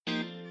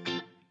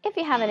If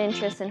you have an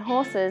interest in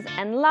horses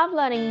and love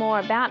learning more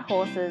about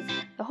horses,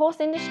 the horse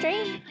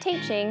industry,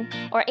 teaching,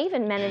 or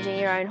even managing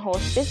your own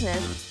horse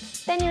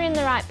business, then you're in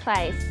the right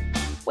place.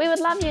 We would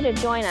love you to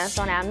join us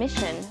on our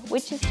mission,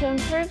 which is to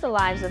improve the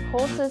lives of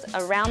horses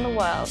around the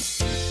world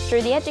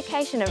through the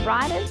education of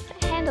riders,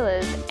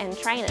 handlers, and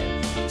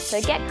trainers.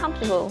 So get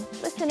comfortable,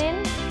 listen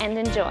in, and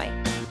enjoy.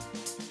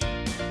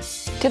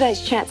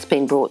 Today's chat's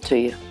been brought to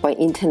you by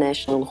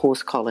International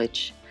Horse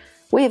College.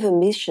 We have a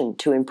mission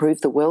to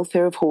improve the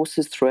welfare of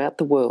horses throughout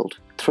the world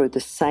through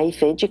the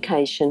safe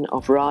education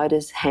of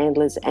riders,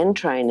 handlers and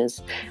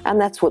trainers,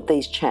 and that's what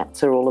these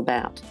chats are all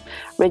about.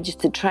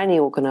 Registered Training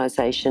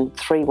Organisation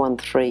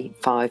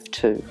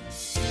 31352.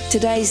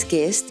 Today's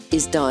guest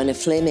is Dinah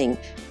Fleming.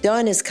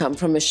 Dinah's come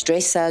from a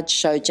dressage,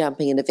 show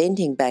jumping and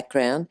eventing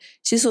background.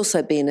 She's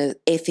also been a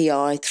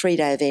FEI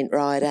 3-day event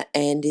rider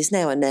and is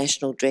now a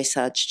national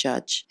dressage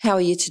judge. How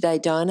are you today,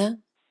 Dinah?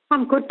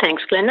 I'm good,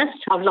 thanks, Glenys.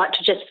 I'd like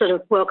to just sort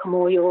of welcome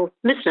all your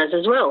listeners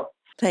as well.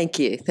 Thank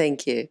you.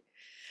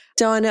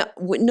 Dinah,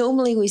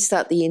 normally we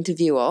start the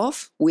interview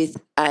off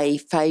with a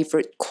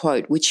favourite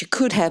quote, which you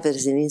could have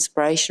as an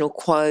inspirational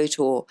quote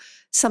or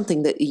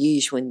something that you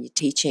use when you're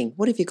teaching.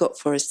 What have you got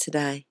for us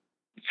today?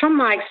 From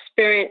my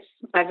experience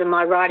over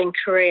my riding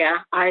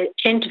career, I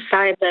tend to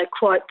favour the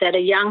quote that a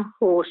young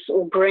horse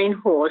or green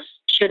horse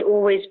should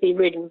always be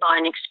ridden by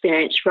an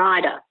experienced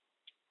rider.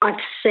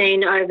 I've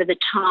seen over the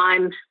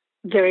time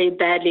very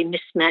badly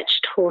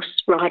mismatched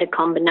horse-rider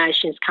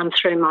combinations come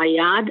through my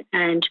yard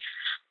and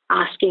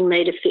asking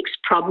me to fix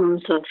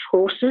problems of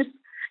horses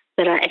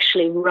that are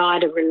actually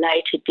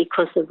rider-related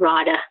because the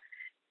rider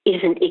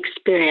isn't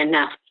experienced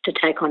enough to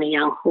take on a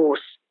young horse.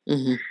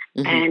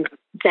 And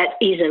that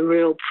is a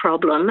real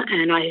problem,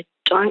 and I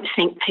don't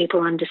think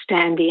people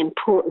understand the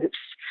importance.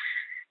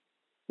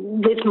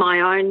 With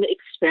my own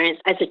experience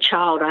as a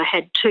child, I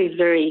had 2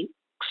 very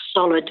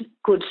solid,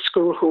 good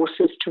school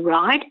horses to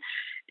ride.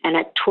 And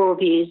at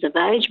 12 years of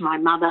age, my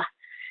mother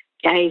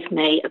gave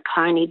me a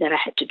pony that I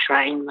had to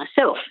train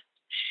myself.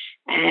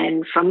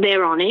 And from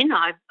there on in,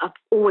 I've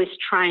always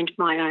trained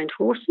my own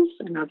horses,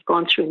 and I've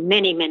gone through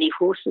many, many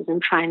horses and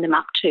trained them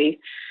up to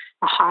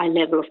a high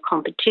level of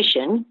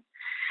competition.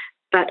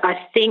 But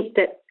I think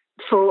that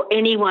for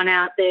anyone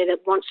out there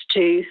that wants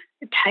to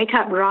take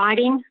up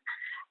riding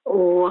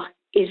or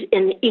is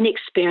an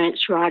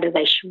inexperienced rider,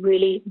 they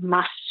really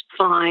must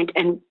find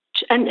and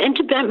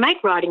to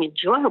make riding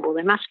enjoyable,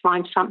 they must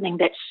find something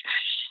that's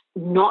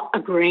not a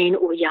green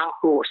or young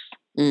horse.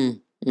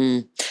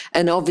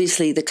 And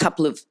obviously the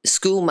couple of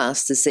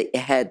schoolmasters that you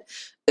had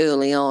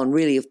early on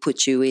really have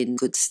put you in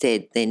good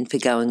stead then for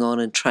going on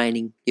and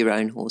training your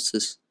own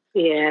horses.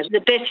 Yeah,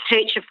 the best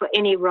teacher for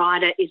any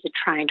rider is a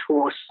trained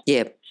horse.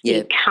 Yep.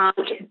 You can't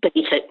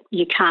beat it.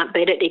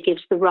 It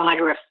gives the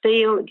rider a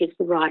feel, it gives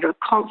the rider a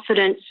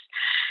confidence,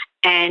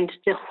 and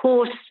the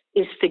horse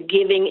is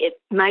forgiving. It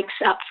makes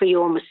up for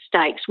your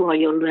mistakes while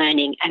you're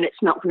learning, and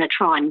it's not going to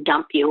try and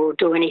dump you or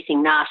do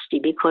anything nasty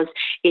because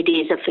it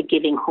is a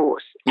forgiving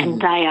horse,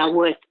 and they are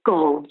worth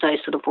gold,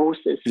 those sort of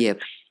horses.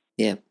 Yep.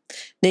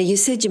 Now, you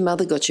said your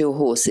mother got you a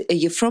horse. Are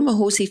you from a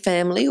horsey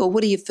family, or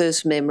what are your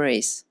first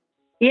memories?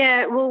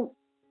 Yeah, well,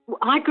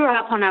 I grew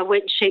up on a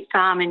wheat and sheep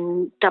farm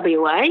in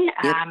WA,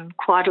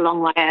 quite a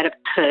long way out of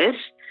Perth.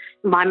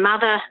 My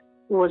mother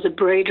was a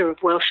breeder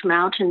of Welsh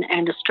Mountain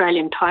and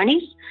Australian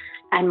ponies,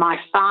 and my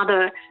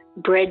father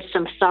bred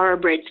some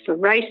thoroughbreds for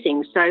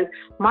racing. So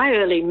my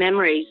early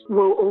memories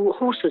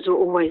horses were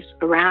always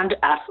around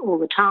us all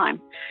the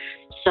time.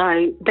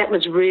 So that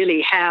was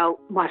really how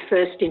my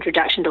first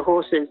introduction to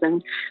horses.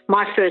 And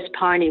my first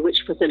pony,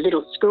 which was a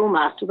little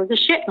schoolmaster, was a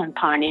Shetland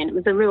pony, and it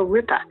was a real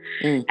ripper.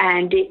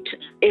 And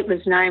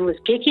its name was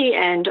Gicky.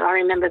 And I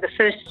remember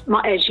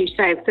as you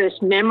say,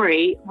 first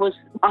memory was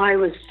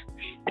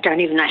I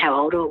don't even know how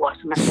old I was.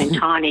 I must have been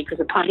tiny because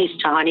the pony's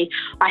tiny.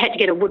 I had to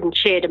get a wooden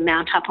chair to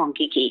mount up on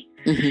Gicky.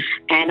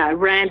 And I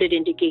rammed it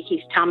into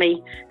Gicky's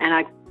tummy, and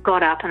I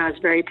got up and I was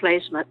very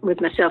pleased with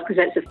myself because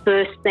that's the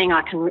first thing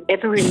I can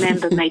ever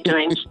remember me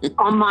doing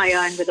on my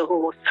own with a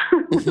horse.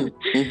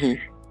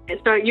 And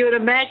so you would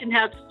imagine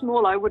how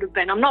small I would have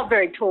been. I'm not a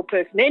very tall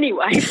person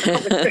anyway, but I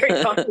was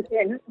very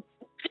confident.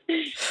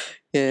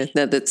 Yeah,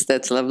 no,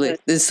 that's lovely.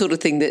 The sort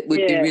of thing that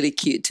would be really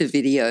cute to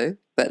video,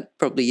 but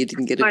probably you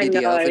didn't get a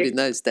video of it in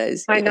those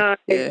days. I know.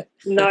 Yeah.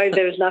 No,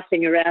 there was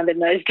nothing around in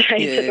those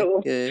days at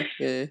all.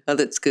 Yeah. Oh,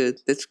 that's good.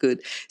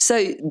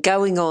 So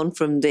going on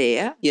from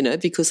there,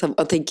 because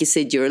I think you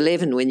said you're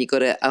 11 when you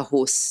got a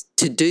horse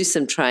to do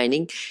some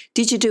training.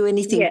 Did you do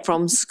anything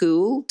from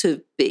school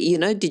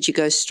did you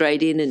go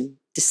straight in and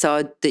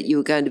decide that you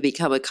were going to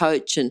become a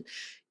coach and,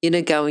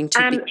 going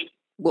to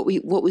what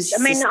was...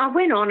 I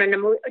went on and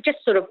I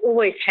just sort of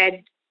always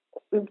had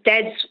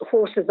Dad's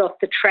horses off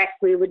the track.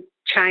 We would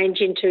change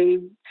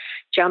into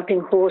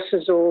jumping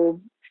horses or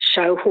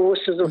show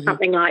horses or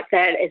something like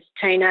that as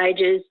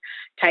teenagers,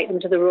 take them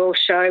to the Royal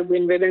Show,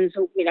 win ribbons,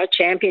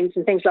 champions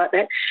and things like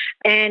that.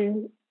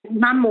 And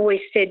Mum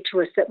always said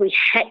to us that we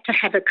had to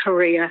have a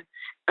career,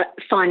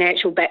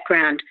 financial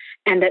background,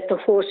 and that the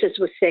horses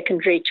were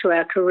secondary to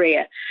our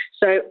career.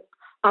 So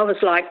I was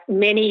like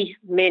many,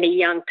 many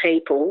young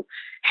people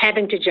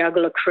having to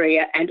juggle a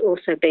career and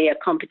also be a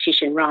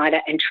competition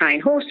rider and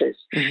train horses.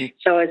 Mm-hmm.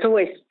 So I was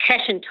always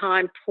cash and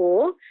time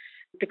poor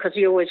because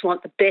you always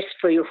want the best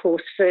for your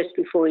horse first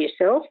before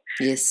yourself.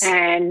 Yes.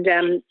 And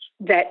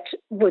that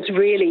was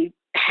really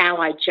how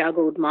I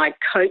juggled my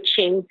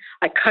coaching.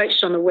 I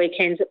coached on the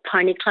weekends at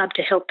Pony Club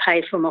to help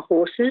pay for my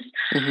horses.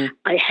 Mm-hmm.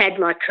 I had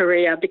my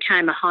career,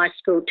 became a high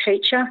school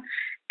teacher,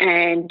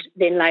 and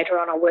then later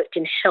on I worked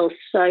in health.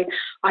 So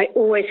I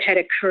always had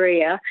a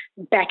career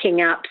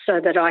backing up so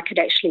that I could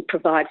actually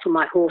provide for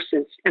my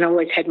horses, and I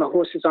always had my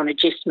horses on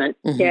adjustment.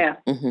 Mm-hmm. Yeah.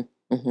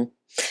 Mm-hmm. Mm-hmm.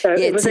 So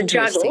yeah, it was a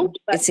juggle.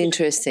 It's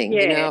interesting.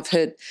 Yeah. You know, I've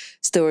heard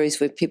stories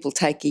where people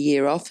take a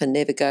year off and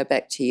never go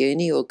back to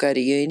uni, or go to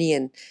uni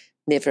and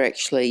never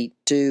actually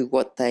do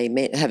what they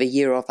meant, have a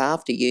year off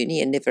after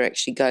uni and never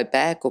actually go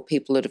back, or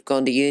people that have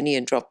gone to uni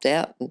and dropped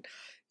out. And,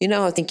 you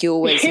know, I think you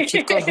always, if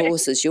you've got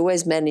horses, you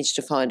always manage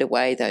to find a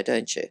way though,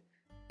 don't you?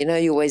 You know,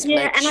 you always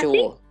make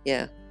sure.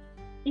 Yeah,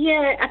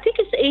 I think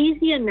it's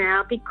easier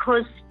now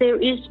because there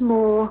is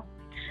more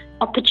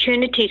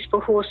opportunities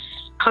for horse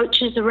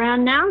coaches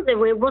around now. There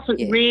wasn't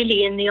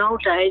really in the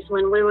old days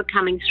when we were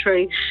coming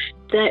through.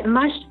 That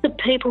most of the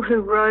people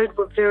who rode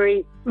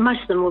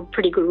most of them were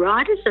pretty good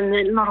riders, and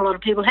then not a lot of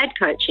people had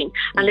coaching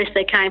unless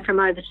they came from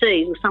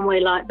overseas or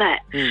somewhere like that.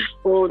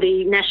 Or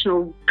the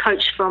national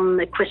coach from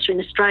Equestrian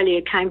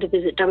Australia came to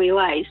visit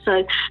WA.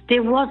 So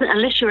there wasn't,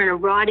 unless you're in a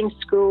riding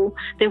school,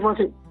 there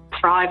wasn't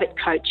private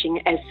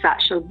coaching as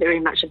such, or very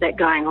much of that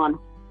going on.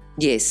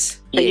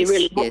 Yes, so you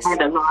really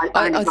have a right.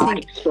 I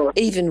think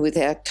even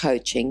without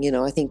coaching, you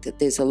know, I think that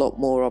there's a lot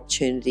more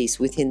opportunities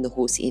within the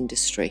horse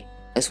industry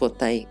as what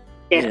they,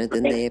 you know,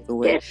 than they ever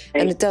were.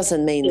 And it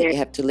doesn't mean that you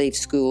have to leave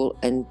school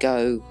and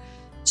go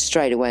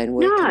straight away and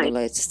work in the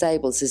local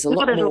stables. There's a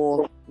lot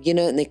more, you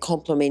know, and they're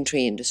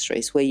complementary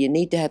industries where you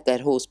need to have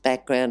that horse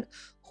background,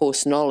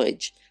 horse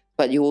knowledge,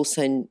 but you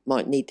also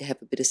might need to have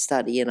a bit of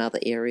study in other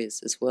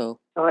areas as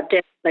well. Oh,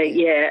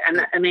 definitely, yeah.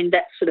 And I mean,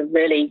 that's sort of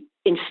really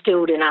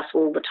instilled in us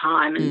all the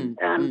time.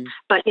 And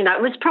but, you know,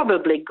 it was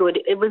probably good.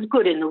 It was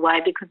good in the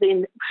way because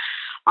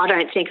I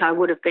don't think I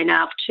would have been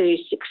able to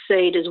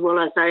succeed as well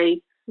as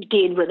I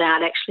did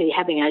without actually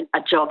having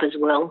a job as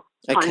well,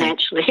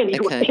 financially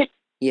anyway.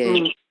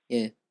 Okay.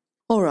 Yeah.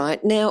 All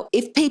right. Now,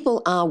 if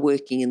people are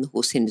working in the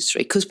horse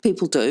industry, because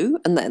people do,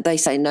 and they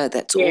say, no,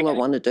 that's all I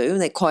want to do,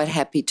 and they're quite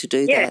happy to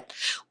do that,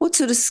 what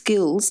sort of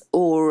skills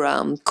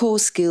or core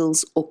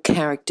skills or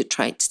character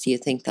traits do you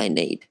think they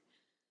need?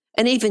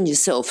 And even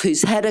yourself,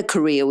 who's had a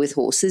career with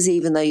horses,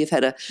 even though you've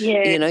had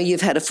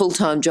you've had a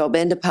full-time job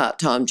and a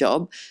part-time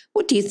job,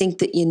 what do you think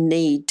that you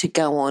need to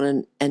go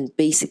on and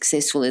be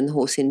successful in the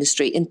horse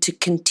industry and to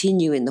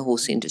continue in the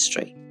horse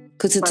industry?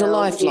 Because it's a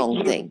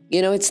lifelong thing.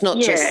 You know, it's not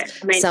just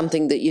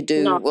something that you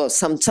do. Well,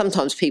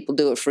 sometimes people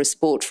do it for a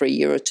sport for a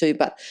year or two,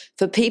 but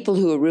for people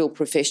who are real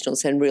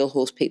professionals and real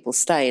horse people,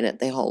 stay in it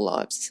their whole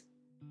lives.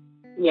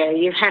 Yeah,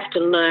 you have to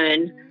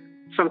learn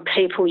from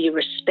people you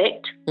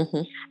respect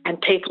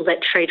and people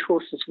that treat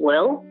horses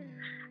well,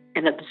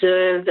 and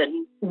observe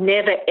and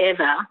never,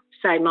 ever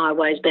say my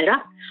way's better.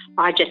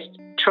 I just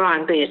try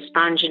and be a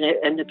sponge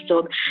and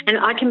absorb. And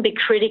I can be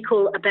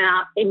critical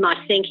in my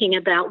thinking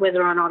about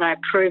whether or not I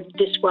approve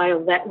this way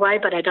or that way,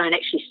 but I don't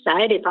actually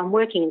say it. If I'm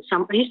working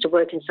I used to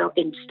work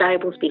in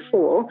stables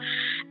before,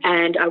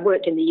 and I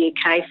worked in the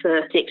UK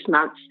for 6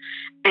 months,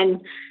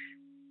 and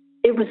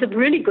it was a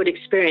really good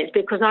experience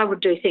because I would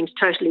do things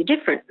totally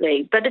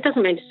differently. But it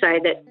doesn't mean to say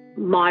that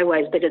my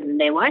way is better than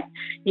their way.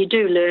 You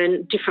do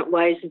learn different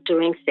ways of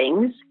doing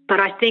things.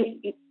 But I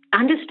think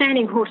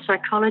understanding horse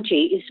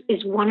psychology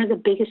is one of the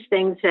biggest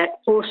things that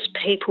horse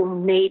people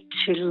need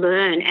to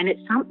learn, and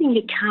it's something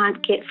you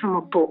can't get from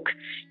a book.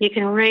 You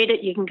can read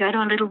it, you can go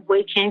to a little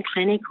weekend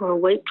clinic or a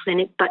week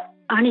clinic, but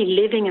only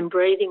living and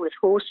breathing with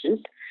horses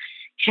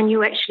can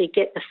you actually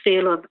get the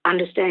feel of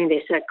understanding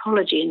their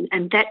psychology,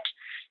 and that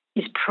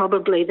is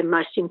probably the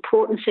most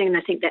important thing. And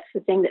I think that's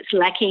the thing that's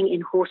lacking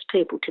in horse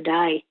people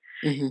today.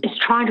 It's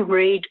trying to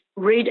read,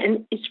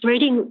 and it's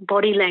reading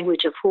body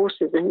language of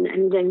horses,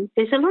 and then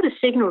there's a lot of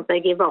signals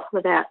they give off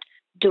without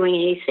doing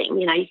anything.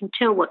 You know, you can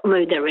tell what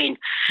mood they're in.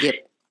 Yep.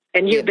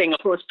 And you being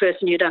a horse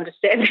person, you'd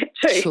understand that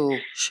too.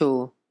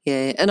 Sure.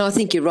 Yeah, and I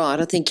think you're right.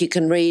 I think you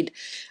can read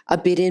a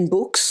bit in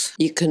books.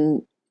 You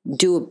can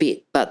do a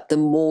bit, but the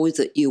more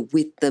that you're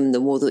with them, the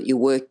more that you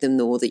work them,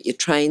 the more that you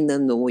train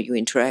them, the more you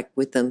interact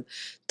with them,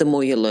 the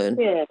more you learn.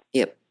 Yeah.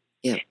 Yep.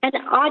 Yeah. And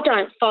I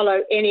don't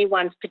follow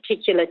anyone's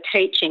particular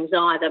teachings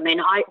either. I mean,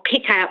 I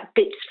pick out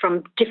bits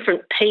from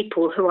different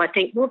people who I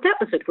think, well, that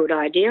was a good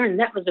idea and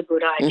that was a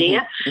good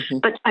idea.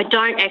 But I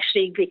don't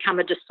actually become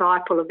a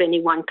disciple of any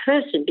one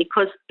person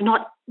because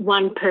not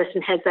one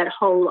person has that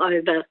whole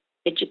over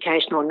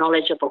educational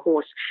knowledge of a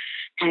horse.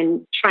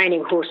 And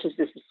training horses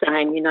is the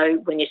same, you know,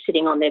 when you're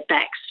sitting on their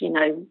backs, you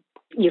know,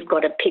 you've got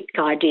to pick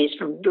ideas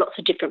from lots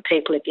of different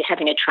people if you're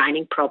having a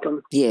training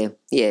problem. Yeah.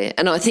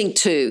 And I think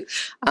too,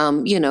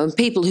 you know,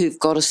 people who've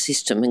got a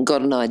system and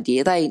got an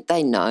idea,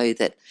 they know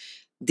that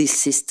this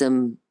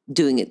system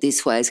doing it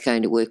this way is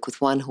going to work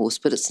with one horse,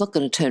 but it's not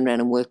going to turn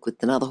around and work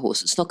with another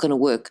horse. It's not going to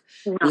work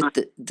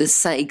with the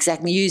same,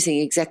 exactly using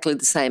exactly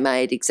the same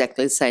aid,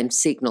 exactly the same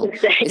signal.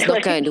 Exactly. It's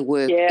not going to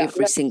work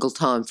every single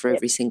time for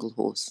every single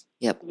horse.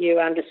 Yep. You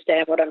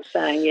understand what I'm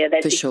saying? Yeah,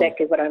 that's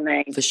exactly what I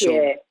mean. For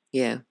sure.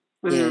 Yeah.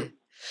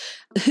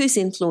 Who's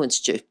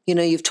influenced you? You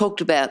know, you've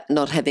talked about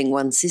not having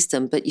one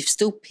system, but you've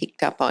still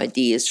picked up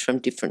ideas from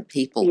different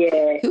people.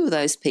 Yeah. Who are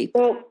those people?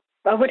 Well,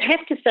 I would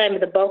have to say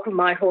the bulk of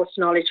my horse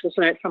knowledge was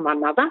learnt from my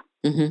mother.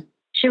 Mm-hmm.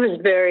 She was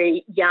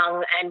very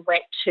young and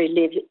went to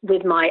live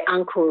with my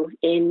uncle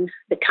in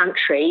the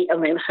country,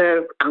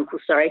 her uncle,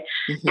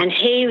 and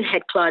he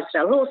had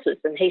Clydesdale horses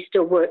and he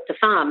still worked the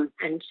farm.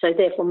 And so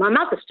therefore my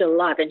mother's still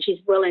alive and she's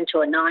well into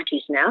her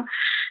 90s now.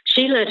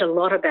 She learnt a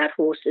lot about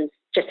horses,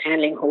 just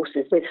handling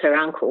horses with her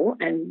uncle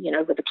and,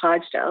 with the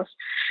Clydesdales.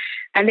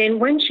 And then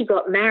when she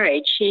got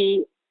married,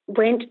 she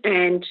went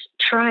and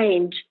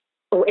trained,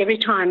 or every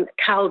time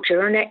Carl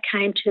Juranek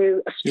came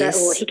to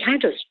Australia, or he came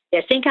to Australia,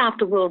 I think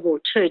after World War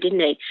II,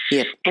 didn't he?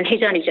 Yeah. And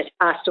he's only just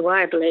passed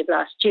away, I believe,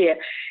 last year.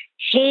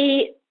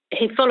 He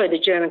followed the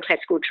German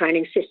classical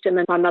training system,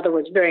 and my mother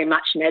was very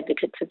much an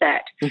advocate for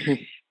that.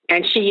 Mm-hmm.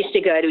 And she used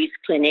to go to his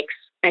clinics,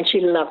 and she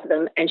loved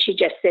them, and she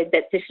just said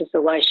that this is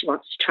the way she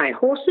wants to train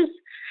horses,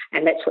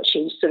 and that's what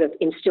she sort of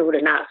instilled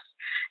in us.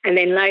 And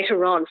then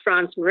later on,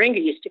 Franz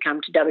Moringa used to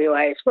come to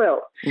WA as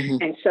well. Mm-hmm.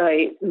 And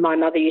so my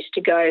mother used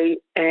to go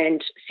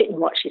and sit and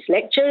watch his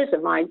lectures,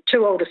 and my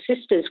two older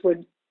sisters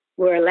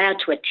were allowed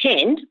to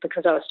attend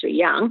because I was too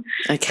young.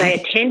 Okay.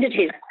 They attended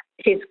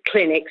his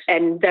clinics,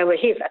 and they were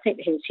here, I think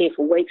he was here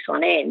for weeks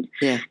on end.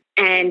 Yeah.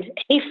 And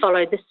he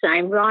followed the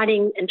same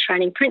riding and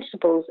training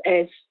principles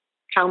as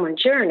Kalman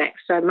Juranek.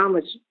 So Mum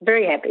was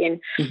very happy. And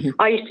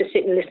I used to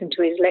sit and listen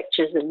to his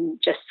lectures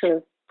and just sort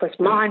of was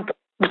mind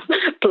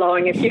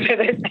blowing if you've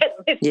ever listened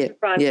to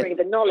Franz Moringa,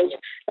 the knowledge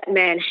that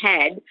man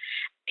had.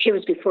 He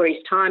was before his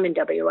time in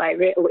WA,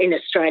 or in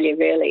Australia,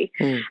 really.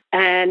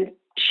 And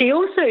she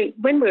also,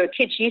 when we were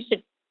kids, she used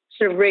to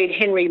sort of read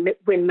Henry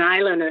Wynne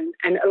Malan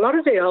and a lot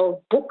of the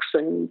old books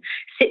and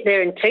sit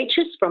there and teach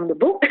us from the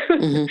book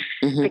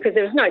because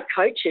there was no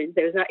coaches.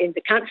 There was no, in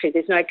the country,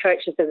 there's no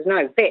coaches, there was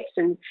no vets,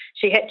 and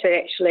she had to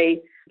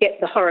actually get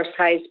the Horace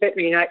Hayes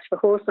veterinary notes for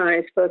horse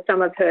owners for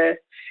some of her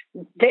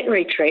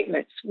veterinary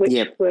treatments,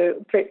 which were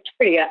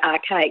pretty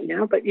archaic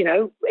now, but,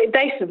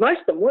 most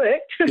of them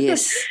worked.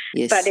 Yes.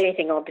 But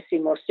anything obviously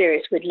more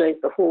serious would lose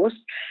the horse.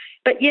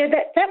 But,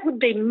 that would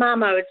be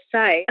Mum, I would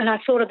say. And I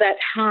thought of that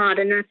hard,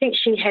 and I think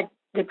she had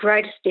the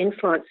greatest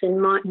influence in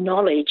my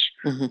knowledge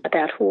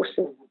about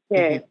horses.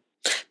 Yeah.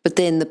 But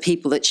then the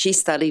people that she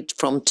studied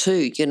from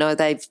too,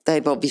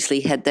 they've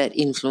obviously had that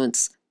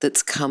influence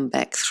that's come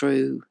back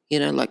through,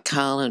 like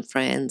Carl and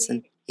Franz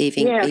and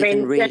even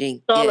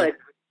reading. Solid.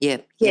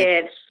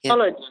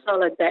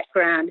 Solid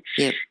background.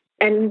 Yeah.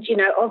 And,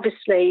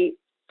 obviously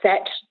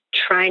that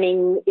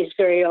training is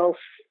very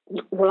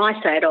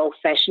I say it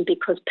old-fashioned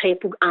because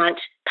people aren't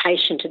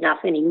patient enough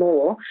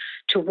anymore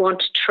to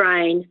want to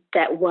train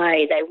that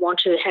way. They want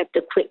to have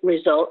the quick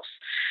results.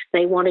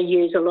 They want to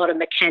use a lot of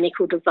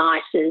mechanical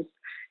devices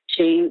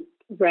to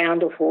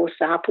round a horse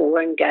up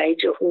or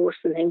engage a horse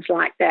and things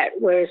like that,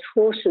 whereas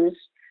horses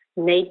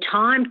need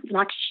time,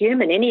 like a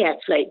human, any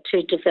athlete,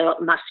 to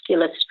develop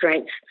muscular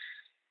strength,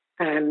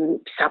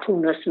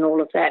 suppleness and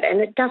all of that.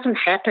 And it doesn't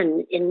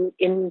happen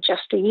in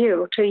just a year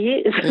or 2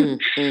 years.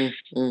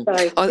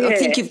 I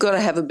think you've got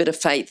to have a bit of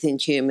faith in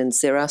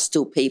humans. There are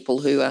still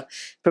people who are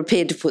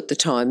prepared to put the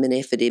time and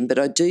effort in, but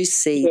I do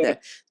see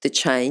the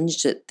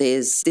change that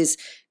there's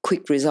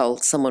quick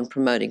results, someone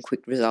promoting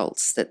quick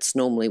results. That's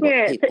normally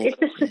what people...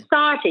 it's a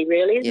society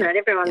really, isn't it?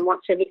 Everyone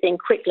wants everything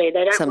quickly.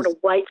 They don't want to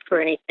wait for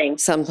anything.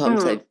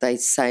 Sometimes they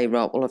say,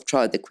 right, well, I've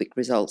tried the quick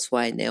results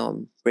way, now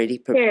I'm ready,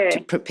 prepared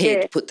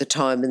to put the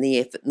time and the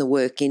effort and the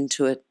work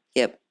into it.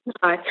 Yep.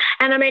 Right.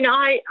 And I mean,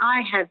 I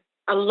have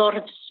a lot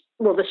of,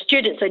 the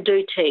students I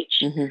do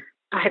teach,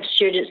 I have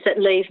students that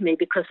leave me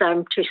because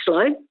I'm too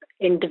slow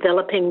in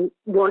developing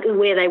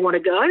where they want to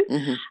go.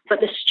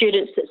 But the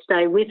students that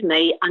stay with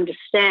me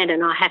understand,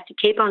 and I have to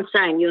keep on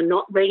saying, you're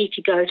not ready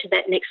to go to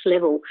that next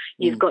level.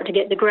 You've got to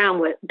get the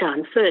groundwork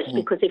done first,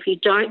 because if you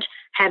don't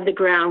have the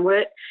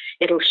groundwork,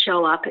 it'll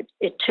show up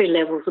at 2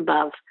 levels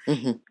above.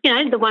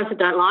 The ones that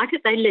don't like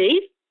it, they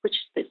leave, which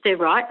they're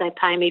right. They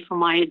pay me for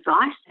my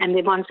advice, and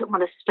the ones that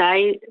want to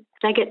stay,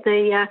 they get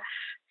the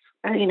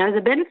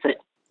benefit.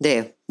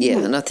 Yeah,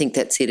 and I think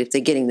that's it. If they're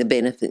getting the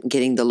benefit and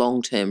getting the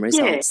long-term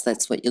results,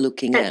 that's what you're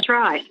looking at. That's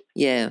right.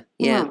 Yeah.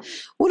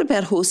 What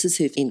about horses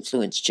who've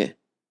influenced you?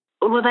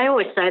 Well, they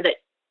always say that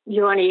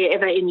you only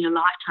ever in your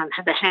lifetime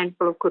have a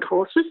handful of good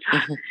horses.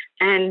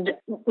 And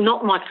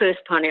not my first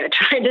pony I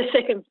trained, the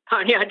second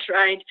pony I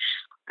trained.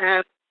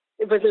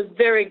 It was a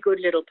very good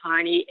little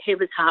pony. He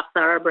was half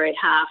thoroughbred,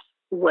 half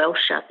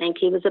Welsh, I think.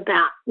 He was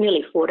about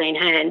nearly 14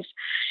 hands.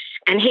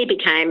 And he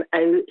became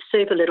a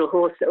super little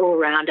horse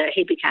all-rounder.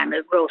 He became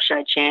a Royal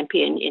Show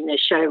champion in the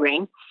show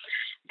ring.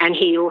 And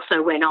he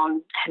also went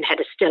on and had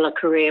a stellar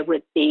career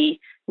with the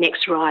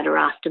next rider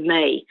after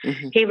me.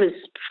 Mm-hmm. He was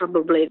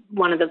probably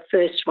one of the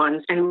first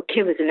ones, and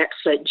he was an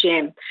absolute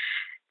gem.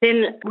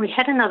 Then I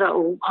had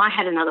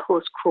another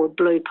horse called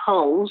Blue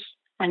Poles,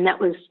 and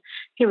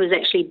he was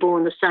actually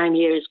born the same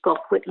year as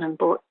Gough Whitlam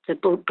bought the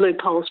Blue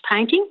Poles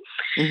painting.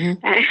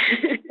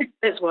 Mm-hmm.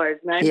 That's why his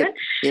name.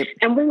 Yep.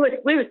 And we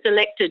were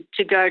selected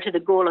to go to the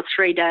Gawler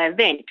 3-day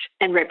event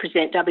and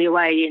represent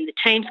WA in the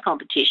teams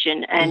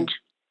competition. And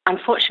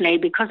unfortunately,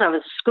 because I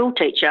was a school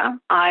teacher,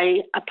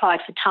 I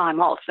applied for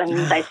time off,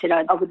 and they said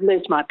I would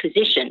lose my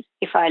position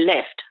if I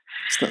left.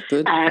 It's not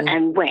good.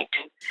 And went.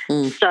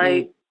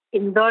 So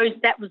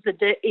that was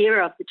the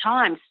era of the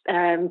times.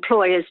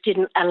 Employers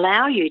didn't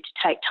allow you to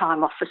take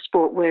time off for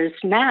sport, whereas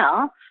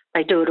now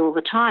they do it all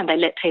the time. They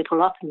let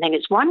people off and think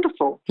it's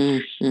wonderful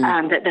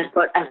that they've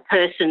got a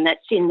person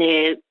that's in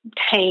their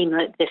team,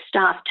 their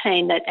staff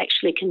team, that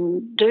actually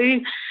can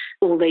do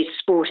all these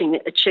sporting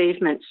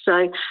achievements.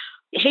 So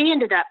he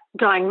ended up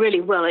going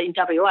really well in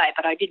WA,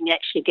 but I didn't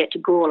actually get to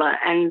Gawler,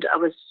 and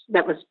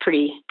that was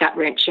pretty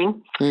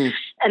gut-wrenching.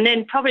 And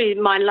then probably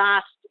my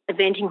last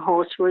eventing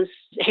horse was,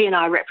 he and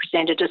I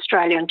represented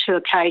Australia on 2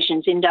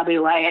 occasions in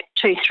WA at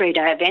 2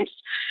 3-day events.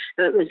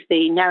 It was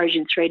the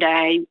Narrogin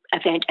 3-day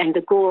event and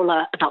the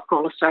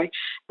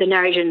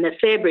Narrogin, the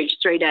Fairbridge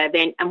 3-day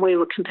event, and we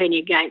were competing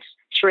against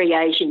 3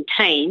 Asian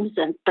teams,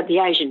 but the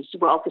Asians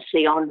were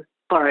obviously on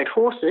borrowed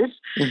horses,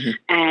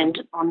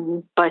 and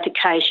on both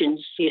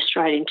occasions the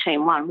Australian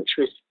team won, which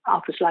was, I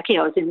was lucky.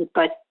 I was in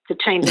both the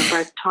teams at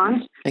both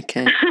times.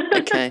 Okay.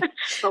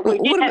 But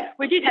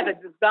we did have an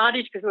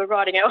advantage because we were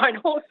riding our own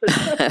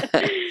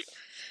horses.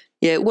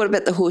 Yeah. What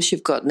about the horse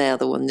you've got now?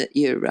 The one that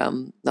you're,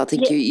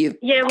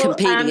 you're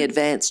competing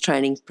advanced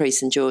training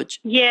pre-St George.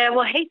 Yeah.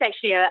 Well, he's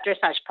actually a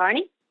dressage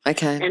pony.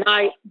 Okay. And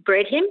I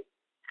bred him,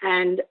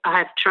 and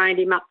I've trained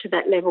him up to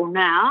that level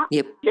now.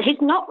 Yep. It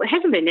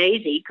hasn't been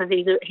easy because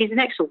he's an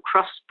actual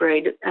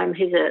crossbreed.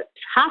 He's a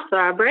half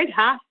thoroughbred,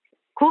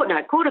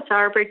 quarter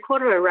thoroughbred,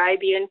 quarter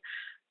Arabian,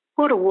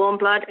 quarter warm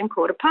blood, and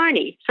quarter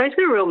pony. So he's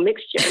got a real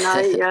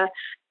mixture.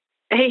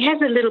 And he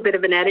has a little bit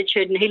of an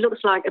attitude, and he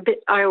looks like a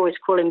bit, I always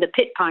call him the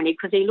pit pony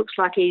because he looks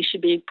like he should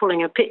be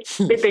pulling a pit,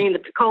 being in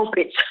the coal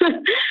pits.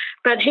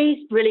 But he's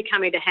really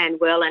coming to hand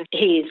well, and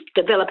he is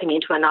developing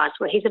into a nice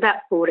way. He's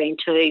about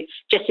 14'2",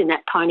 just in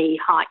that pony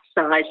height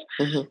size.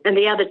 And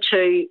the other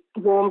 2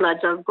 warm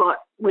bloods I've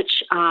got,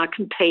 which are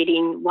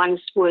competing,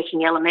 one's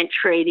working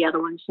elementary, the other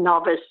one's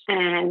novice,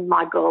 and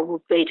my goal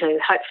will be to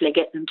hopefully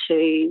get them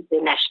to the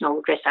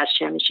National Dressage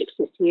Championships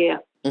this year.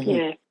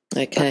 Yeah.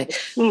 Okay.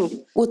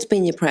 What's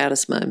been your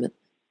proudest moment?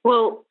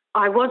 Well,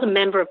 I was a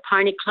member of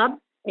Pony Club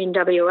in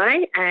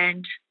WA,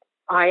 and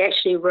I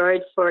actually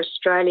rode for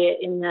Australia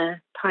in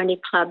the Pony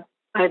Club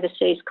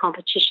overseas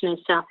competition in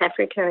South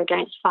Africa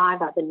against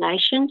 5 other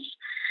nations.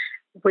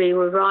 We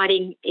were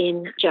riding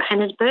in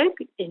Johannesburg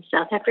in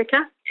South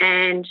Africa,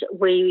 and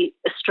we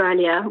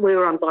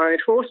were on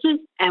borrowed horses,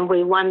 and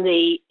we won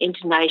the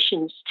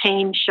Internations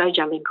team show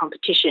jumping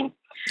competition.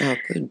 Oh,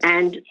 good.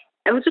 And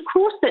it was a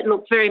course that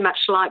looked very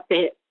much like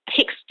the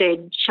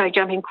Hickstead show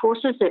jumping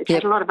courses. It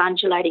had a lot of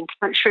undulating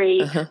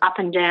country, up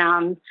and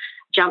down,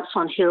 jumps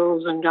on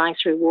hills and going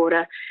through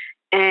water.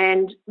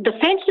 And the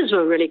fences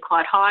were really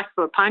quite high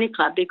for a pony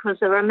club because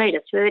they were 1.30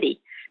 metre,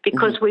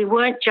 because we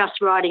weren't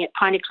just riding at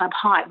pony club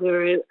height, we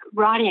were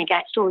riding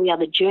against all the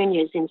other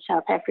juniors in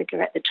South Africa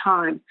at the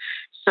time.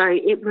 So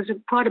it was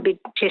quite a big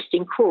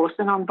testing course,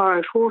 and on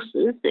borrowed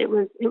horses, it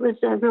was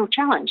a real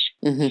challenge.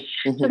 So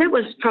that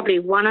was probably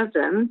one of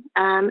them.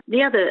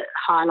 The other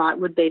highlight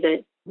would be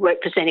the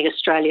representing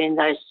Australia in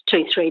those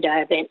 2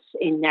 3-day events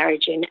in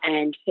Narrogin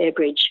and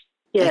Fairbridge.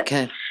 Yeah.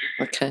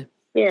 Okay.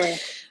 Yeah.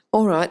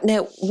 All right.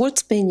 Now,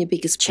 what's been your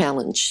biggest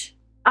challenge?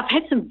 I've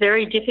had some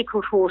very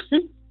difficult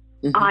horses.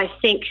 I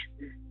think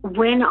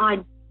when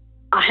I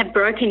have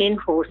broken in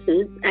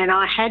horses, and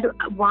I had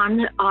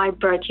one I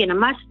broke in, and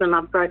most of them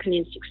I've broken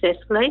in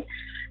successfully,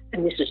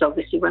 and this was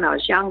obviously when I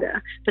was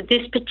younger, but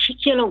this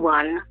particular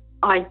one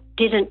I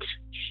didn't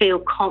feel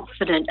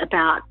confident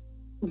about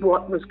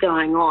what was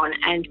going on,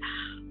 and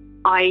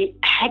I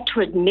had to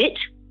admit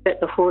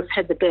that the horse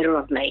had the better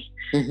of me,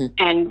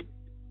 and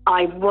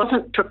I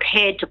wasn't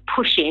prepared to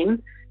push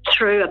him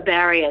through a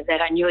barrier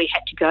that I knew he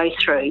had to go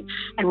through.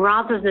 And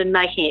rather than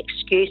making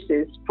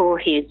excuses for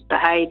his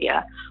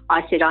behaviour,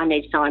 I said, I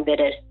need someone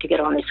better to get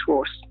on this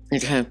horse.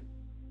 Okay.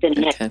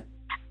 And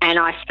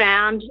I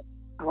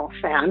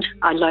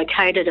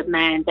located a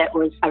man that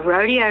was a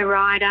rodeo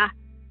rider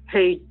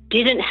who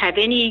didn't have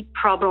any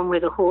problem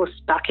with a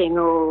horse bucking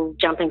or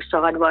jumping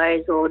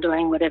sideways or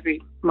doing whatever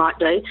he might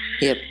do.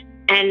 Yep.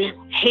 And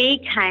he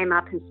came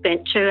up and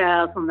spent 2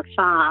 hours on the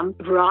farm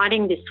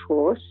riding this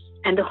horse,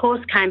 and the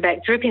horse came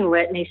back dripping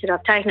wet, and he said,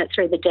 I've taken it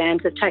through the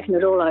dams, I've taken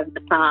it all over the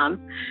farm.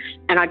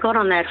 And I got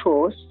on that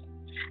horse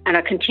and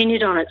I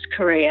continued on its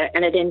career,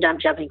 and it ended up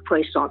jumping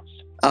puissance.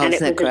 Oh, and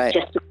isn't that great?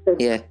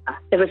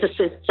 It was a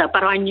sister.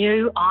 But I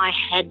knew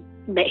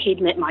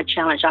he'd met my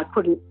challenge. I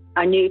couldn't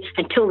I knew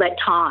until that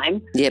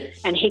time. Yep.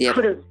 And you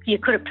could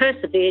have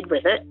persevered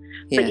with it.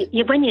 Yeah.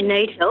 But when you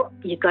need help,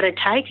 you've got to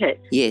take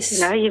it. Yes. You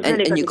know, you've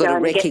really and you've got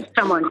to get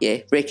someone. Yeah,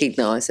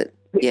 recognise it.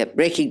 Yep,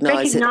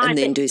 recognise it and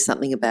then do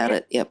something about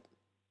it. Yep.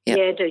 Yep.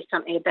 Yeah, do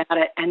something about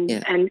it.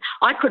 And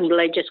I couldn't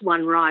believe just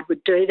one ride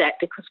would do that,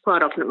 because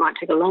quite often it might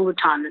take a longer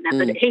time than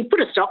that. But he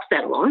put a stop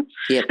saddle on.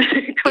 Yep.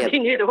 Because he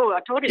knew the horse.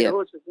 I told him the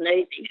horse was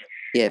easy.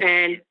 Yep.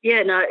 And,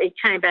 he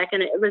came back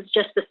and it was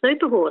just a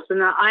super horse.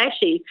 And I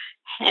actually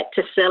had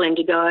to sell him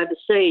to go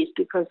overseas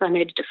because I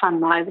needed to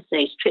fund my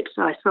overseas trip.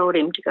 So I sold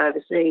him to go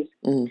overseas.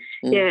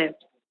 Yeah.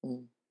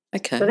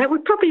 Okay. So that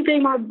would probably be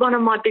one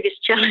of my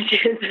biggest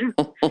challenges.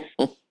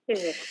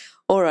 Yeah.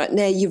 All right.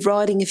 Now, you're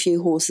riding a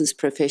few horses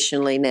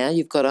professionally now.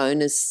 You've got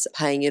owners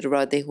paying you to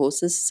ride their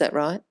horses. Is that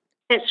right?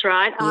 That's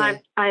right. Yeah.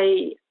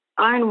 I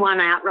own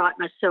one outright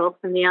myself,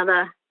 and the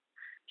other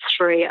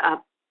three two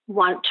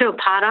are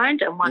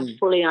part-owned and one's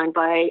fully owned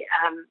by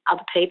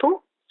other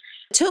people.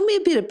 Tell me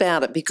a bit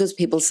about it, because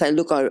people say,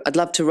 look, I'd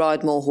love to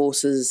ride more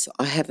horses.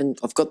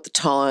 I've got the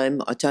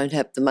time. I don't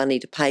have the money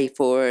to pay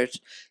for it.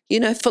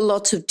 You know, for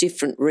lots of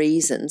different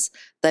reasons.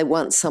 They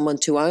want someone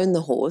to own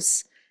the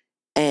horse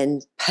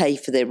and pay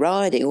for their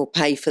riding or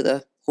pay for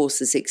the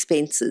horse's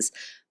expenses.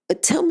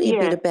 But tell me a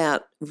bit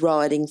about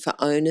riding for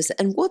owners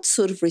and what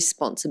sort of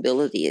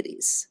responsibility it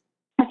is.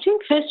 I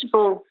think, first of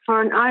all,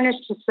 for an owner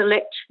to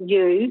select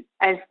you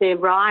as their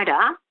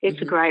rider,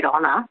 it's a great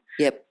honour.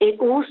 Yep. It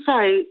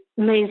also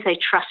means they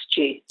trust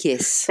you.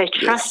 Yes. They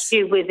trust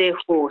you with their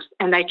horse,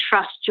 and they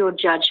trust your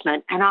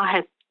judgment. And I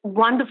have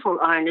wonderful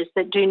owners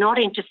that do not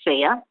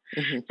interfere.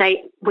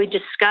 We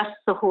discuss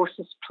the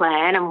horse's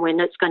plan and when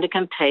it's going to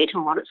compete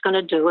and what it's going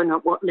to do and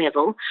at what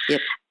level.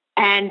 Yep.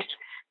 And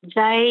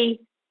they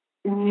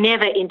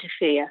never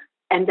interfere.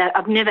 And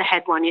I've never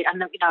had one.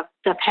 And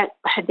I've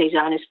had these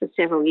owners for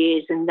several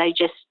years, and they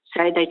just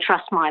say they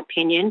trust my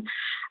opinion.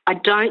 I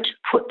don't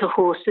put the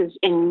horses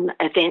in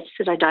events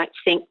that I don't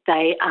think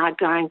they are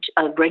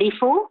ready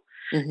for.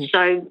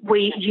 So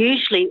we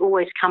usually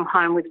always come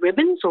home with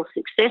ribbons or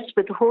success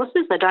with the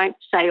horses. I don't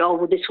say, oh,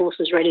 well, this horse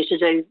is ready to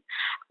do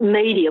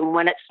medium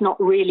when it's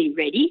not really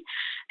ready.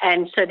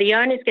 And so the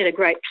owners get a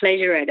great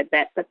pleasure out of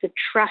that. But the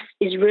trust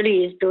is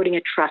building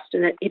a trust,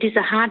 and it is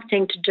a hard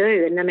thing to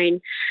do. And I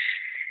mean,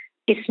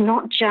 it's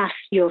not just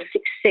your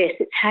success,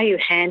 it's how you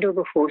handle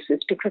the horses,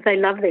 because they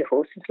love their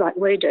horses like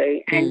we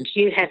do, and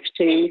you have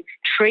to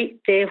treat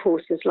their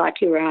horses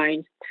like your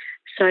own.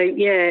 So,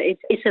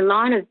 it's a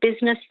line of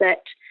business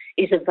that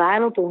is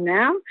available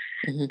now,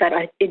 but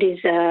it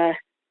is a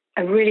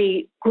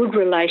really good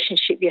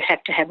relationship you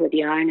have to have with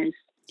the owners.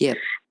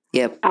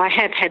 Yep. I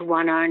have had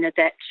one owner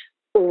that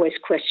always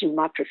questioned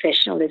my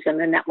professionalism,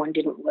 and that one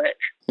didn't work,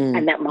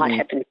 and that might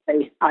happen to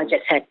me. I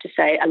just had to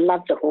say I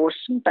love the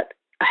horse, but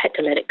I had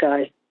to let it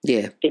go.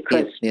 Yeah.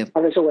 Because I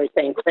was always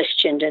being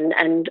questioned,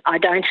 and I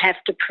don't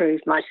have to prove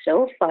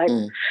myself.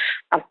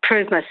 I've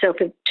proved myself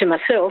to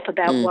myself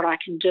about what I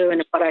can do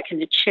and what I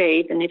can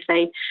achieve. And if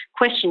they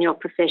question your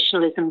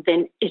professionalism,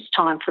 then it's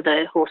time for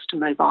the horse to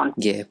move on.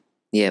 Yeah.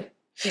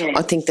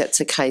 I think that's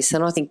a case,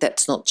 and I think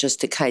that's not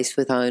just a case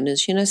with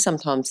owners. You know,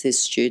 sometimes there's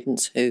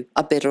students who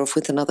are better off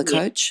with another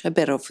coach, are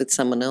better off with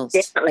someone else.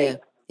 Definitely.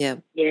 Yeah.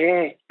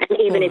 And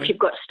even if you've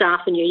got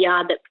staff in your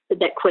yard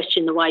that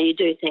question the way you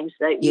do things,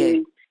 that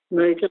you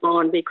move them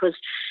on, because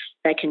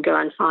they can go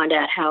and find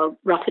out how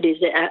rough it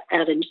is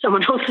out in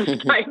someone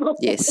else's stable.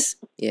 Yes.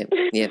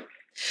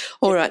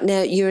 All right.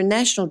 Now, you're a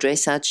national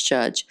dressage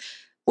judge.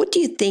 What do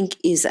you think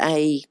is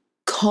a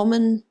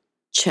common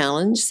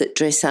challenge that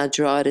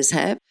dressage riders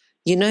have?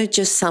 You know,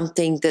 just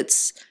something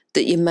that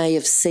you may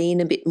have seen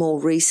a bit more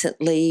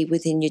recently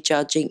within your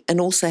judging,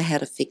 and also how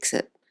to fix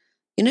it.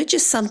 You know,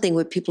 just something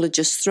where people are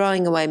just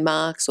throwing away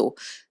marks, or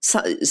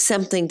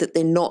something that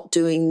they're not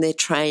doing in their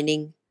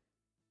training.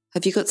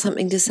 Have you got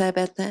something to say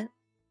about that?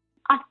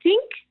 I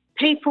think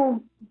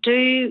people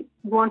do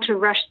want to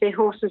rush their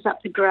horses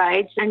up the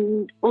grades,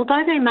 and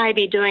although they may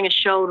be doing a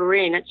shoulder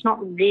in, it's not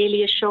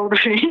really a shoulder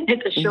in,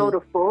 it's a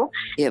shoulder fall.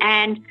 Yep.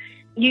 And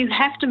you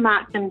have to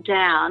mark them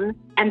down,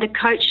 and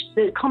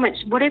the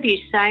comments, whatever you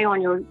say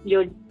on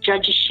your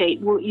judge's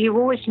sheet, you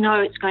always know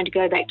it's going to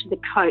go back to the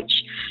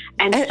coach.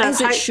 And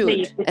so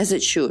as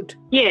it should.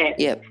 Yeah.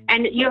 Yep.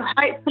 And you're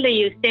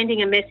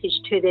sending a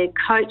message to their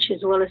coach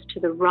as well as to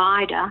the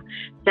rider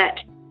that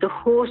the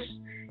horse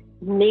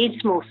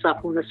needs more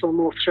suppleness or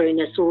more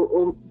throughness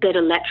or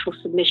better lateral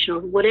submission or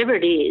whatever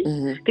it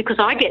is, because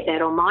I get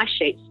that on my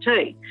sheets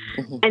too.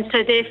 And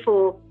so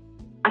therefore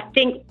I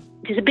think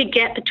there's a big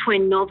gap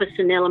between novice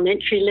and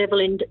elementary level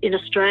in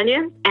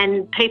Australia,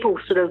 and people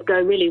sort of go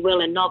really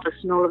well in novice,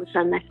 and all of a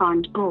sudden they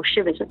find, oh,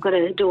 shivers, I've got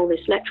to do all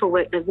this lateral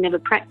work they've never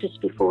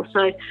practiced before.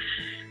 So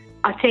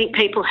I think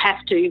people have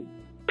to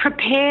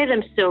prepare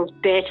themselves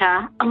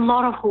better. A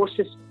lot of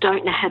horses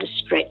don't know how to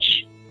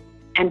stretch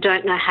and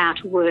don't know how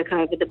to work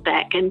over the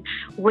back, and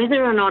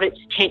whether or not it's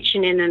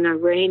tension in an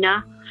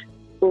arena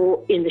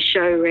or in the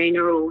show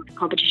arena or the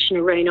competition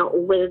arena, or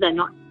whether they're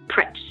not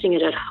practicing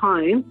it at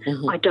home,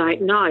 I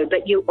don't know.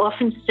 But you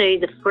often see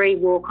the free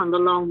walk on the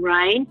long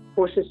rein,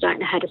 horses don't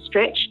know how to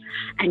stretch,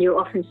 and you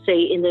often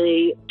see in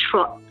the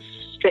trot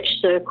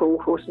stretch circle,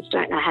 horses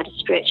don't know how to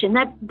stretch, and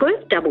they're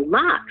worth double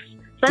marks.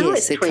 So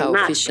yes, the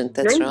coefficient,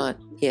 that's right.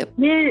 Yep.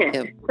 Yeah.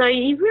 Yep. So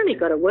you've really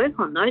got to work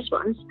on those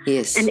ones.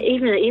 Yes. And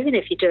even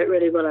if you do it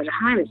really well at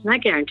home, it's no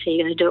guarantee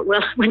you're going to do it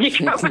well when you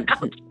go out.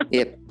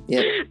 Yep.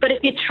 Yep. But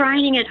if you're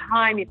training at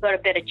home, you've got a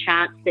better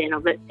chance then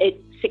of it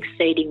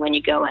succeeding when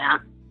you go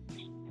out.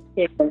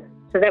 Yeah. So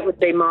that would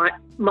be my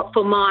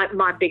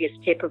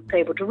biggest tip of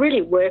people, to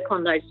really work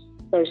on those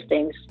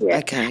things. Yeah.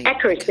 Okay.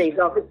 Accuracy is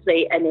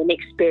obviously an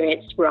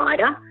inexperienced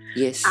rider.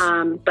 Yes.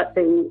 But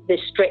the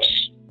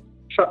stretch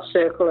trot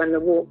circle and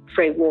the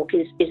free walk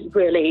is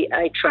really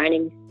a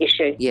training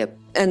issue. Yep.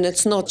 And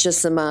it's not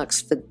just the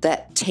marks for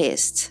that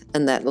test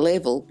and that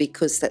level,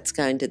 because that's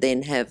going to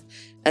then have,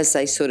 as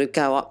they sort of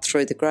go up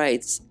through the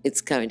grades,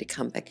 it's going to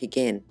come back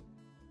again.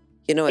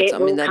 You know,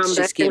 that's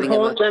just giving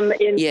them If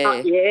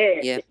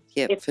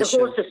the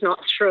horse is not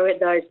through at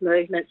those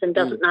movements and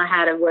doesn't know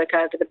how to work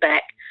over the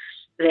back,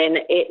 then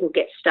it will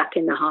get stuck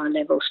in the high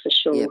levels for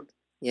sure. Yep.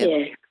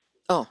 Yeah.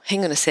 Oh,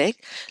 hang on a sec.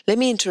 Let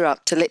me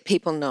interrupt to let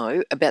people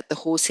know about the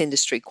horse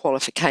industry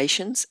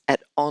qualifications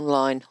at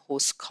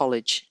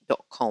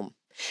onlinehorsecollege.com.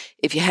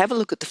 If you have a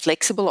look at the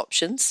flexible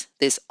options,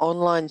 there's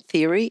online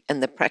theory,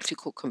 and the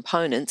practical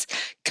components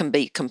can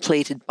be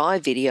completed by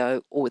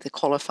video or with a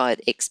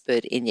qualified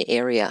expert in your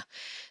area.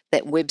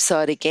 That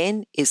website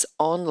again is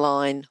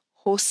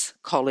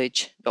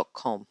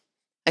onlinehorsecollege.com.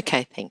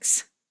 Okay,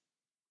 thanks.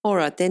 All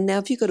right then, now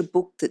have you got a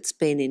book that's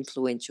been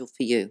influential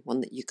for you,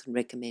 one that you can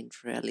recommend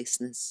for our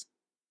listeners?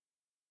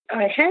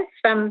 I have,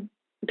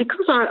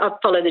 because I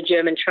follow the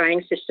German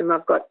training system,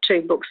 I've got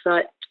 2 books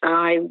that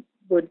I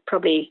would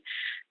probably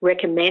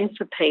recommend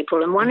for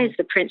people. And one is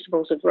The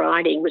Principles of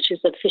Riding, which is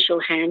the official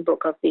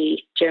handbook of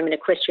the German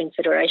Equestrian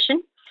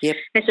Federation. Yep.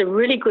 There's a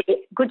really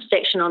good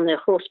section on the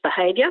horse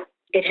behaviour.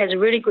 It has a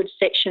really good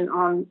section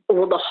on,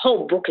 well, the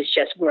whole book is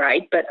just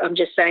great, but I'm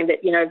just saying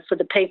that, for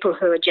the people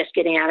who are just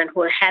getting out on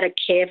horse, how to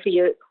care for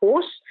your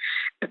horse,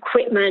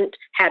 equipment,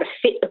 how to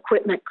fit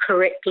equipment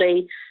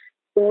correctly,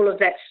 all of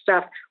that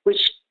stuff,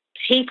 which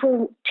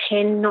people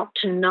tend not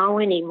to know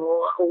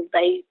anymore, or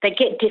they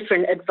get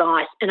different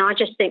advice. And I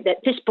just think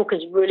that this book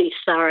is really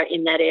thorough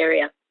in that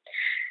area.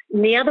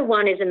 And the other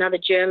one is another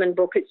German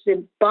book. It's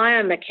The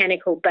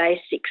Biomechanical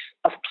Basics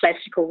of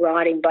Classical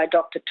Riding by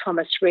Dr.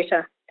 Thomas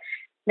Ritter.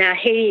 Now,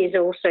 he is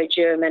also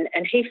German,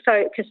 and he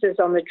focuses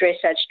on the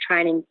dressage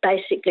training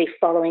basically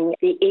following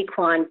the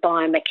equine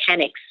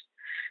biomechanics.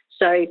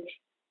 So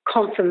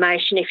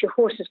conformation, if your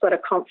horse has got a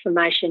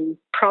conformation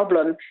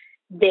problem,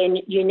 then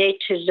you need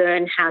to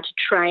learn how to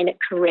train it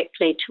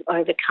correctly to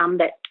overcome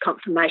that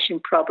conformation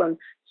problem.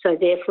 So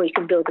therefore you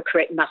can build the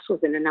correct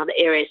muscles in another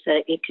area so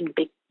that it can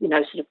be,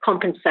 sort of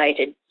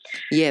compensated.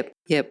 Yep.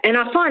 And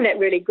I find that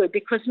really good,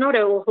 because not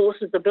all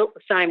horses are built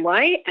the same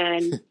way,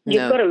 and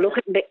you've got to look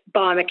at the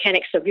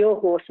biomechanics of your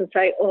horse and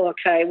say, oh,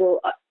 okay, well,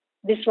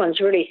 this one's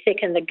really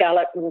thick in the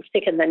gullet and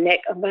thick in the neck.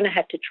 I'm going to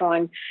have to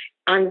try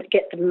and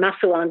get the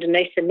muscle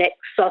underneath the neck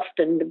soft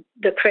and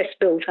the crest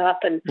built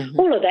up and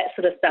all of that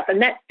sort of stuff.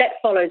 And that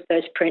follows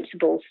those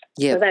principles.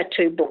 Yep. So there are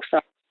 2 books I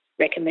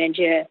recommend,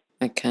 yeah.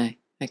 Okay.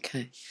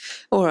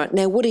 All right.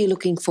 Now, what are you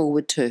looking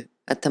forward to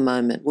at the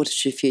moment? What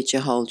does your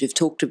future hold? You've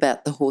talked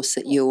about the horse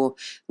that you're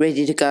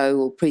ready to go,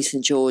 or Prix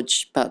St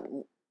George, but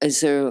is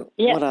there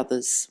what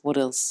others? What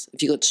else?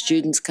 Have you got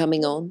students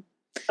coming on?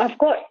 I've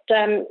got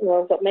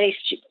I've got many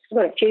students. I've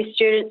got a few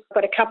students. I've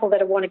got a couple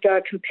that want to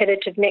go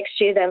competitive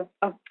next year.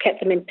 I've kept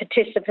them in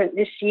participant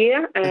this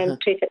year, and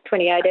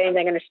 2018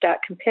 they're going to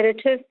start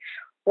competitive.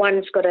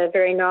 One's got a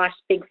very nice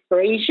big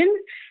Friesian,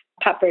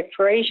 purebred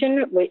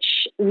Friesian,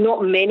 which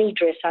not many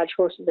dressage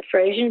horses are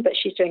Friesian, but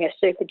she's doing a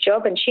super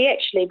job. And she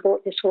actually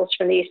bought this horse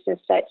from the Eastern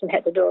States and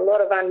had to do a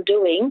lot of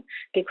undoing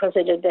because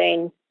it had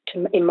been,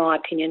 in my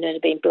opinion, it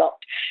had been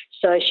blocked.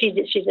 So she's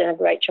done a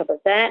great job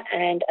of that.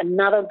 And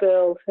another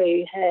girl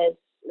who has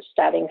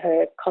starting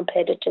her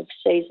competitive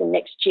season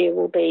next year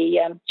will be,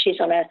 she's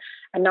on a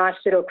nice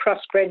little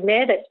crossbred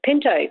mare that's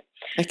Pinto.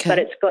 Okay. But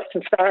it's got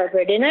some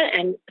thoroughbred in it.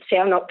 And see,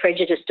 I'm not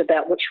prejudiced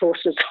about which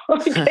horses I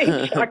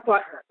teach. I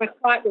quite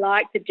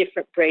like the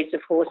different breeds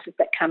of horses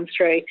that come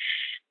through.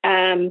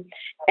 And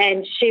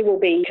she will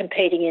be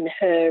competing in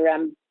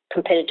her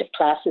competitive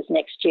classes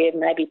next year,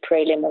 maybe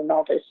prelim or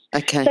novice.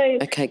 Okay,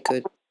 okay,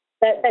 good.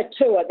 That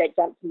 2 that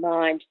jump to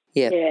mind.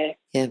 Yeah.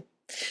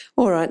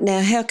 All right.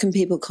 Now, how can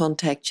people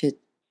contact you?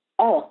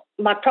 Oh,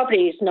 my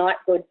property is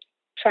Knightwood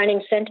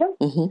Training Centre.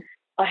 Mm-hmm.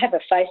 I have a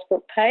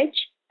Facebook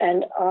page,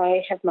 and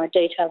I have my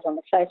details on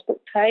the Facebook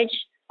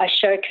page. I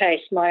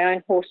showcase my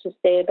own horses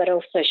there, but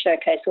also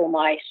showcase all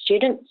my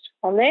students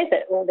on there,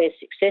 that all their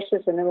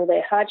successes and all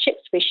their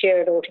hardships. We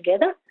share it all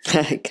together.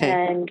 Okay.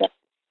 And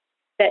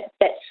that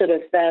sort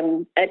of,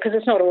 because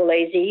it's not all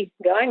easy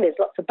going. There's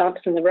lots of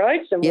bumps in the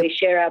roads, and we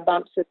share our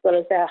bumps as well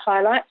as our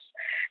highlights.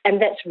 And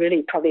that's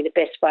really probably the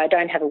best way. I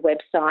don't have a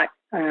website,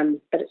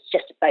 but it's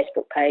just a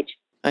Facebook page.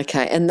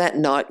 Okay, and that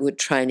Knightwood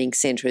Training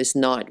Centre is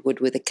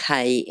Knightwood with a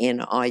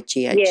Knight,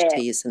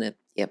 isn't it?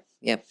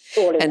 Yep.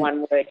 All in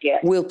one word, yeah.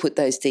 We'll put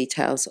those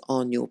details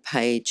on your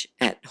page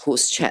at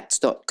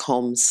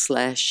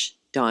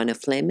horsechats.com/Dinah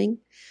Fleming.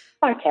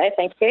 Okay,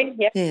 thank you.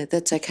 Yep. Yeah,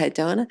 that's okay,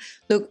 Dinah.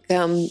 Look,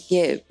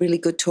 really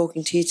good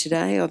talking to you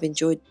today. I've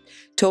enjoyed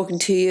talking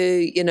to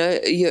you,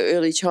 your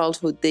early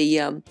childhood,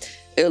 the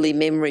early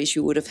memories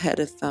you would have had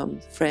of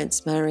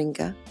Franz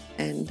Maringer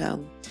and,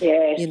 sort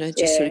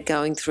of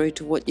going through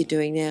to what you're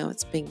doing now.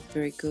 It's been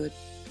very good.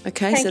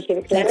 Okay, Thank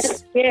you,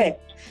 Glennis. Yeah.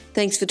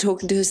 Thanks for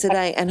talking to us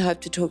today and hope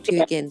to talk to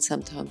you again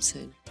sometime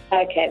soon.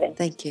 Okay then.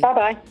 Thank you.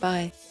 Bye-bye.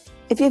 Bye.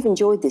 If you've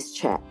enjoyed this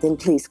chat, then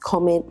please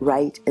comment,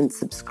 rate and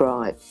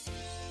subscribe.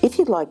 If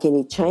you'd like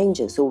any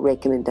changes or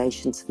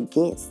recommendations for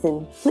guests,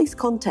 then please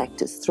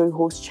contact us through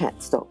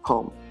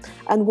horsechats.com.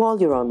 And while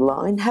you're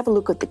online, have a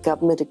look at the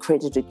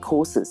government-accredited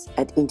courses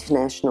at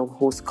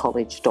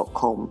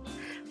internationalhorsecollege.com.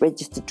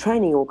 Registered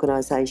Training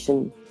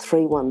Organisation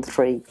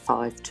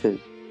 31352.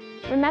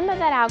 Remember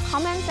that our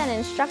comments and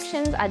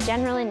instructions are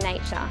general in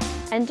nature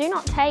and do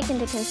not take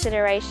into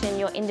consideration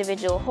your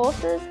individual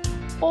horses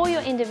or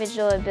your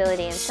individual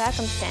ability and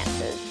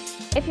circumstances.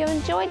 If you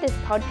enjoyed this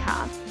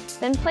podcast,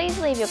 then please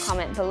leave your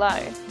comment below.